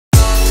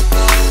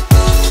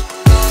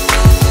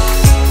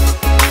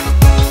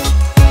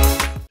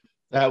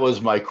That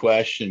was my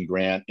question,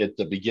 Grant. At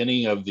the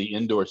beginning of the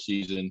indoor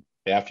season,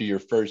 after your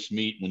first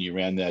meet, when you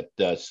ran that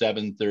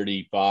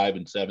 7:35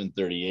 and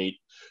 7:38,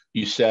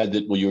 you said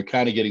that, well, you were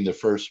kind of getting the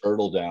first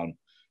hurdle down.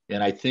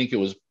 And I think it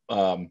was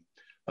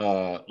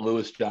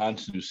Lewis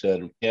Johnson who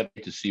said, we can't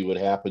wait to see what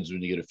happens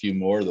when you get a few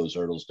more of those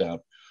hurdles down.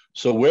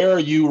 So where are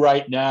you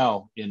right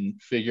now in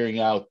figuring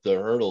out the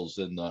hurdles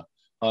and the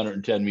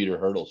 110-meter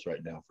hurdles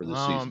right now for this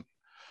season?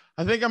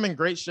 I think I'm in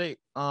great shape.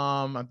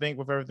 I think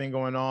with everything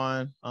going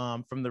on,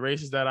 from the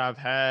races that I've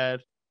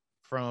had,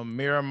 from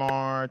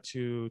Miramar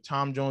to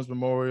Tom Jones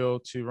Memorial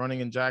to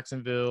running in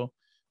Jacksonville,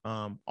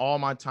 all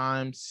my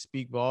times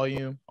speak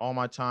volume. All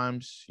my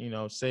times,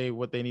 say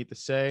what they need to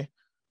say.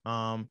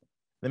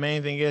 The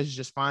main thing is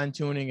just fine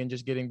tuning and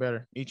just getting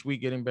better. Each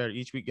week getting better.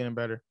 Each week getting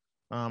better.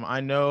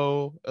 I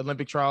know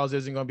Olympic trials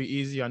isn't going to be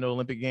easy. I know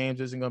Olympic Games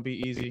isn't going to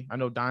be easy. I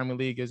know Diamond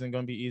League isn't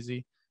going to be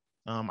easy.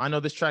 I know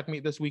this track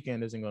meet this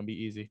weekend isn't going to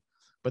be easy.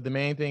 But the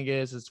main thing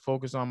is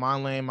focus on my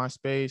lane, my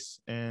space,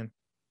 and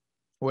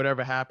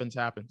whatever happens,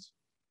 happens.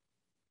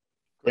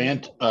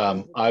 Grant,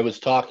 I was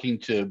talking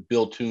to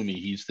Bill Toomey.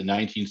 He's the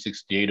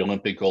 1968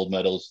 Olympic gold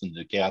medalist in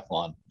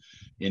decathlon.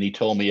 And he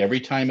told me every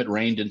time it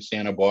rained in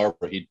Santa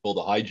Barbara, he'd pull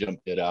the high jump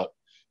kit out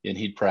and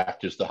he'd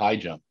practice the high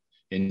jump.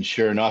 And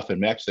sure enough, in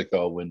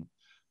Mexico, when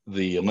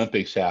the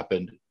Olympics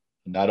happened,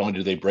 not only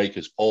did they break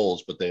his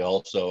poles, but they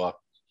also,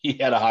 he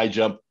had a high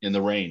jump in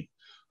the rain.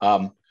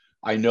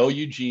 I know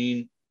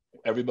Eugene,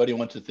 everybody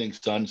wants to think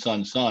sun,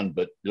 sun, sun,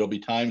 but there'll be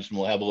times when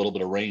we'll have a little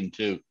bit of rain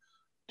too.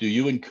 Do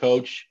you and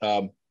coach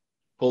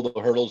pull the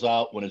hurdles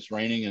out when it's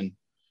raining in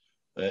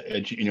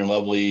your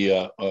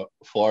lovely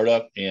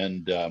Florida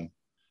and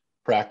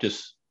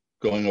practice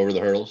going over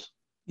the hurdles?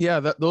 Yeah,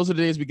 those are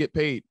the days we get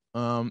paid.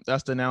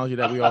 That's the analogy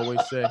that we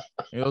always say.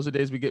 Those are the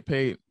days we get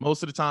paid.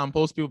 Most of the time,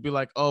 most people be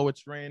like, oh,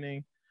 it's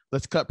raining.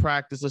 Let's cut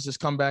practice. Let's just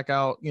come back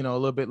out, a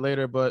little bit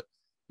later. But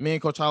me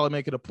and Coach Holloway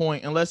make it a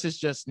point, unless it's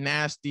just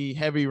nasty,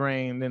 heavy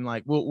rain, then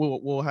like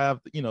we'll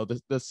have,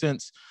 the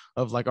sense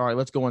of like, all right,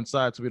 let's go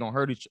inside so we don't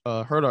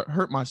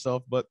hurt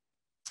myself. But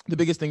the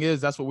biggest thing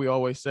is, that's what we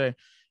always say.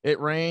 It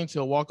rains,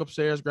 he'll walk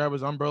upstairs, grab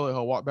his umbrella,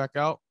 he'll walk back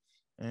out,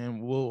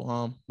 and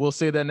we'll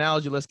say the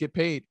analogy, let's get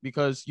paid,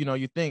 because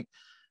you think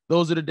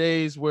those are the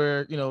days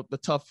where the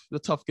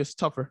tough gets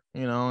tougher,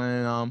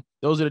 and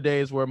those are the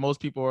days where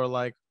most people are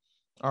like,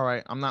 all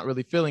right, I'm not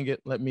really feeling it,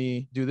 let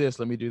me do this,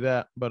 let me do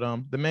that. But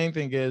the main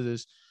thing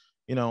is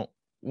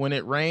when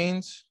it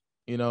rains,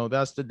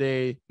 that's the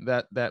day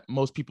that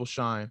most people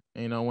shine.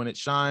 When it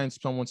shines,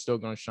 someone's still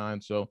going to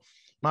shine. So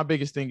my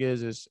biggest thing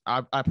is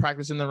I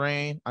practice in the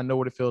rain, I know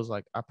what it feels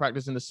like. I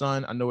practice in the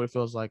sun, I know what it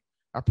feels like.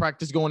 I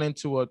practice going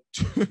into a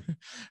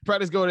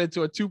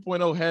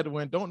 2.0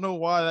 headwind. Don't know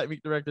why that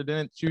meet director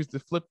didn't choose to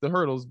flip the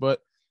hurdles, but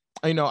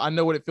I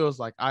know what it feels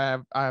like. I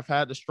have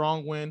had the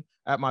strong wind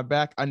at my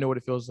back. I know what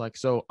it feels like.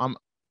 So I'm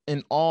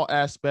in all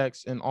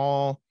aspects, in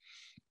all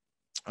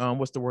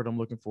what's the word I'm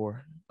looking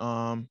for?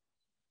 In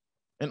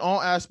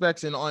all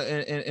aspects and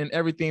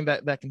everything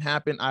that can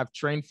happen. I've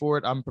trained for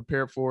it. I'm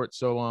prepared for it.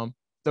 So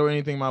throw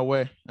anything my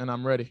way and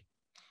I'm ready.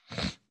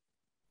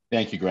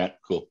 Thank you, Grant.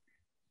 Cool.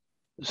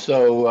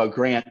 So,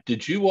 Grant,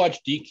 did you watch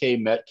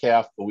DK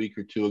Metcalf a week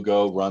or two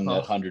ago run that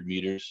 100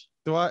 meters?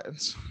 Do I?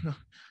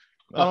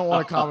 I don't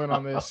want to comment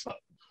on this.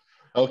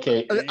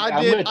 Okay.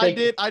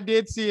 I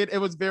did see it. It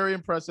was very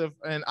impressive.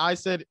 And I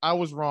said I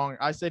was wrong.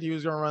 I said he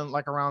was going to run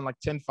around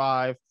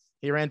 10.5.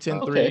 He ran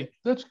 10.3. Okay.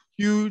 That's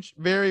huge.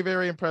 Very,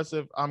 very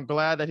impressive. I'm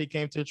glad that he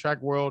came to the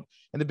track world.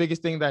 And the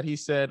biggest thing that he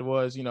said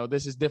was,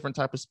 this is different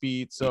type of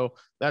speed. So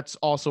that's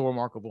also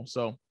remarkable.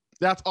 So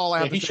that's all I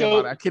have to say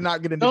about it. I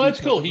cannot get into details.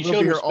 That's cool. He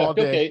showed respect. All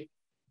day. Okay.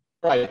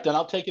 Right. Then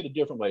I'll take it a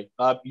different way.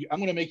 I'm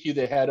going to make you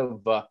the head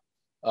of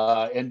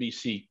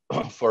NBC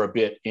for a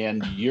bit,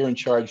 and you're in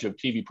charge of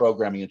TV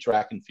programming and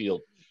track and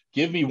field.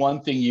 Give me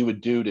one thing you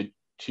would do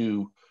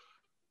to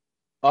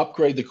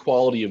upgrade the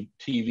quality of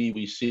TV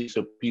we see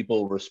so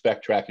people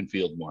respect track and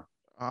field more.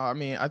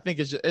 I think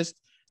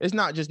it's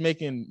not just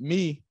making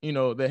me,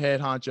 the head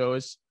honcho.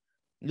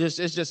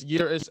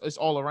 It's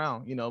all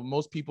around.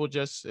 Most people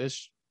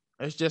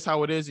it's just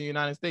how it is in the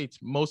United States.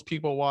 Most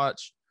people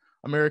watch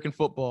American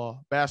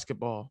football,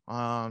 basketball.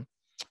 I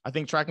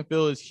think track and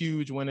field is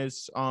huge when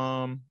it's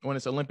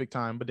Olympic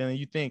time, but then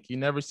you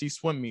never see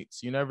swim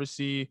meets. You never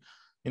see,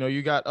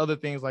 you got other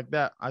things like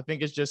that. I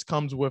think it just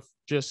comes with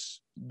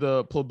just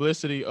the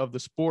publicity of the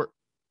sport.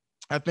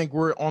 I think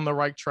we're on the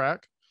right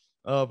track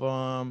of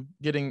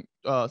getting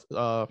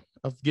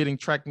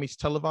track meets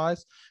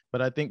televised.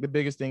 But I think the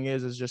biggest thing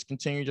is just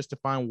continue just to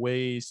find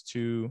ways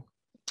to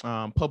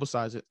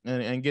publicize it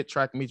and get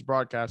track meets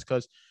broadcast,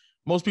 because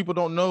most people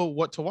don't know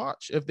what to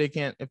watch if they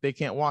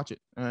can't watch it.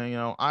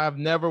 I have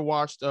never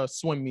watched a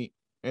swim meet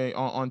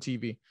on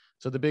TV.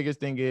 So the biggest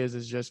thing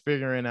is just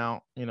figuring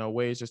out,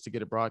 ways just to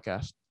get it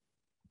broadcast.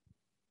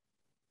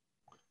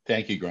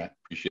 Thank you, Grant.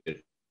 Appreciate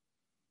it.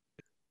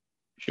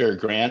 Sure,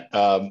 Grant.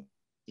 At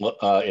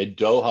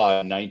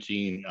Doha in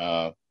 19,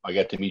 I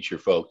got to meet your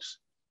folks.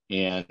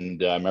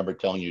 And I remember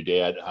telling your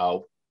dad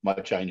how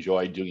much I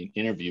enjoyed doing an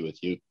interview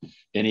with you,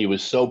 and he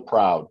was so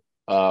proud.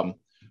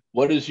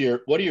 What do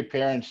your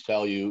parents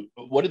tell you?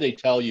 What do they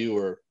tell you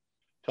or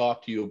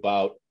talk to you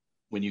about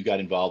when you got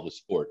involved with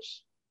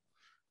sports?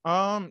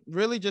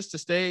 Really just to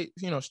stay,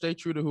 stay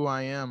true to who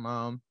I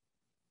am.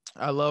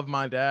 I love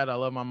my dad. I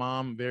love my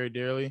mom very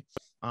dearly.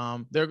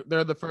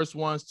 They're the first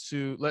ones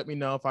to let me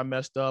know if I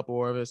messed up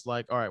or if it's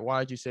like, all right,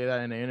 why did you say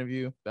that in the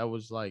interview? That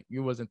was like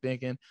you wasn't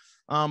thinking.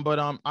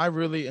 But I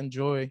really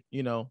enjoy,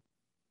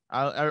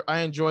 I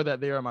enjoy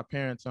that they are my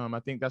parents. I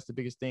think that's the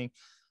biggest thing.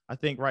 I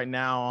think right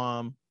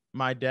now,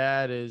 my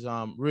dad is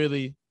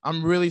really,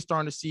 I'm really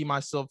starting to see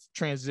myself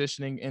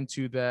transitioning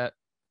into that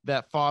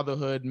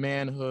fatherhood,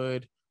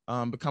 manhood,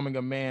 becoming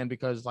a man,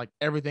 because like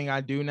everything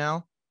I do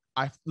now,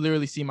 I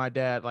literally see my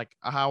dad like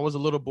how I was a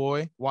little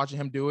boy watching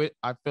him do it.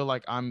 I feel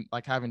like I'm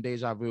like having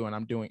deja vu and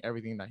I'm doing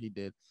everything that he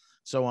did.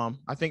 So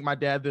I think my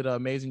dad did an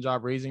amazing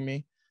job raising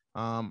me.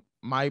 The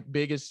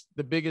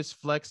biggest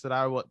flex that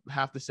I would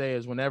have to say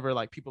is whenever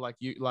like people like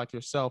you, like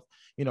yourself,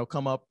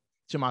 come up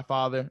to my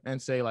father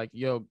and say like,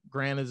 yo,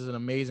 Grant is an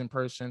amazing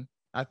person.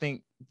 I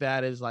think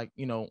that is like,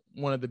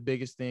 one of the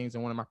biggest things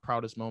and one of my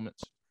proudest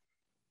moments.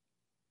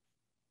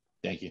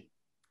 Thank you.